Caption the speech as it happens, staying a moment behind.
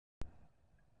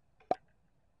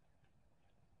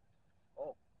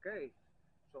Okay,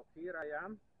 so here I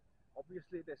am.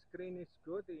 Obviously the screen is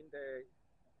good in the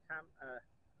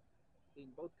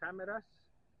in both cameras.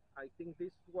 I think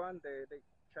this one, the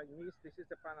Chinese, this is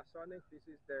the Panasonic, this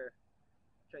is the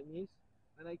Chinese,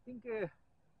 and I think the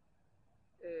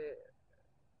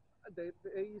day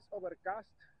is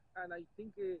overcast, and I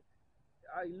think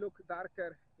I look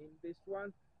darker in this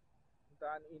one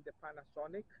than in the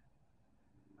Panasonic,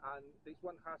 and this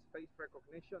one has face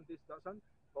recognition, this doesn't.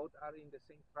 Both are in the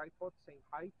same tripod, same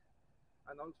height,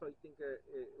 and also I think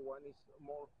one is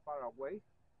more far away.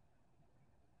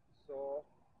 So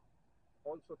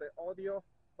also the audio,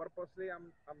 purposely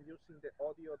I'm using the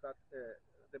audio that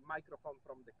the microphone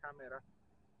from the camera,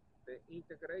 the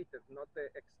integrated, not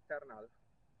the external,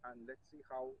 and let's see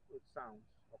how it sounds.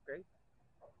 Okay.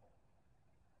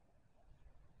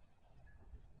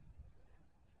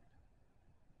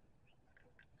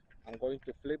 I'm going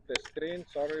to flip the screen.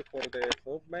 Sorry for the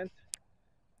movement,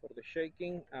 for the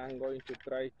shaking. I'm going to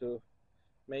try to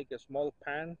make a small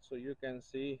pan so you can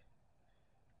see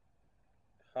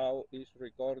how is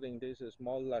recording this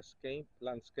small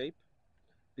landscape.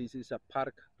 This is a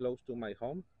park close to my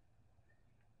home,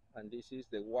 and this is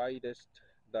the widest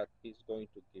that is going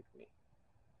to give me.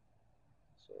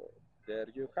 So there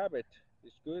you have it.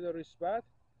 Is good or is bad?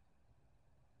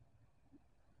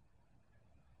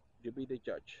 You be the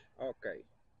judge. Okay.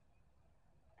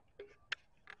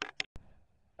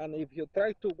 And if you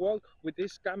try to walk with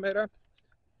this camera,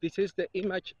 this is the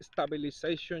image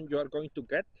stabilization you are going to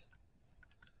get.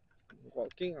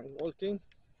 Walking and walking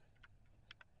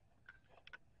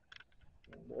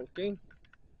and walking.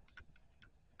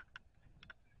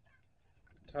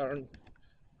 Turn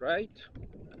right.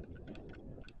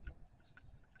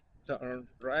 Turn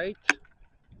right.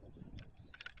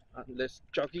 And let's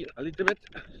jog in a little bit.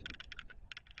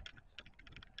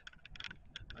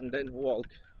 And then walk.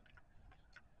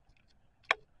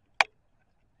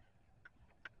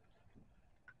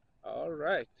 All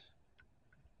right.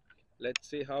 Let's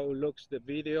see how looks the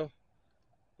video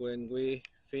when we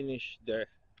finish the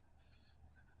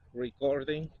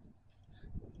recording.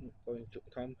 I'm going to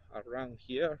come around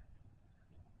here.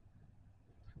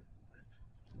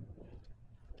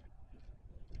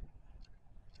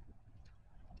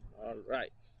 All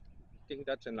right. I think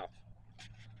that's enough.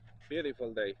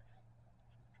 Beautiful day.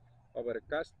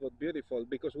 Overcast but beautiful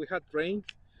because we had rain.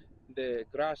 The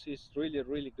grass is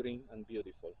really green and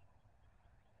beautiful.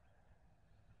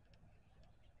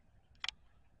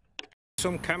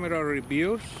 Some camera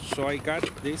reviews. So I got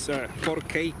this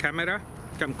 4K camera,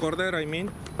 camcorder I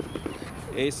mean.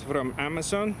 It's from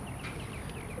Amazon.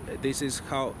 This is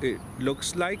how it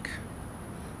looks like.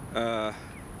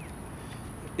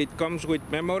 It comes with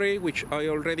memory, which I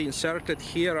already inserted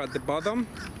here at the bottom,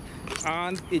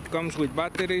 and it comes with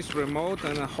batteries, remote,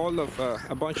 and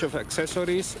a bunch of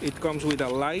accessories. It comes with a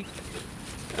light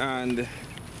and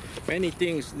many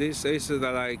things. This is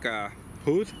like a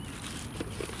hood,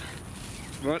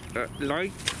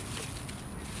 light,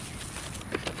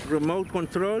 remote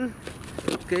control,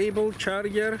 cable,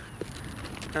 charger,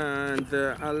 and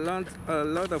a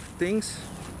lot of things.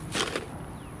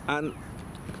 And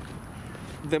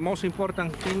the most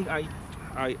important thing,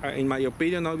 in my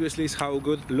opinion, obviously, is how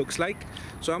good it looks like.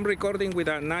 So I'm recording with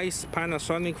a nice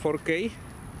Panasonic 4K,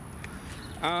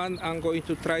 and I'm going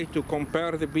to try to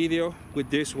compare the video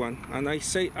with this one. And I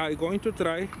say I'm going to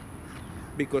try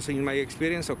because in my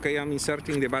experience, okay, I'm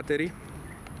inserting the battery.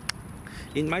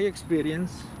 In my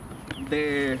experience,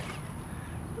 the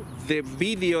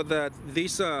video that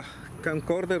these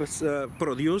camcorders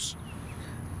produce,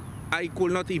 I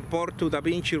could not import to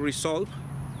DaVinci Resolve,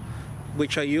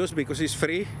 which I use because it's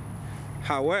free.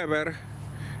 However,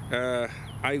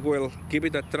 I will give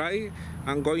it a try.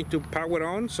 I'm going to power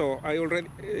on, so I already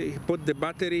put the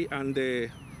battery and the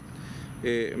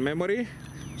memory.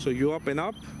 So you open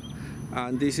up,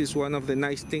 and this is one of the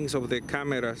nice things of the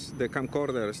cameras, the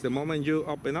camcorders. The moment you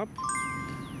open up,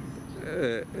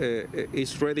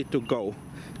 it's ready to go.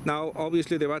 Now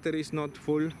obviously the battery is not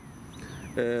full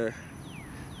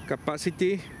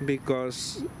capacity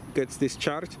because it gets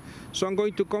discharged. So I'm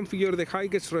going to configure the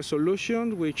highest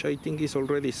resolution, which I think is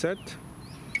already set.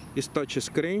 It's touch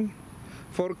screen.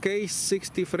 4K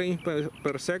 60 frames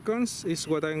per second is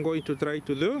what I'm going to try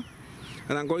to do.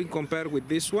 And I'm going to compare with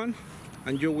this one,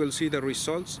 and you will see the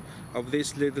results of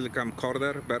this little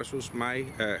camcorder versus my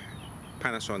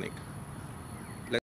Panasonic.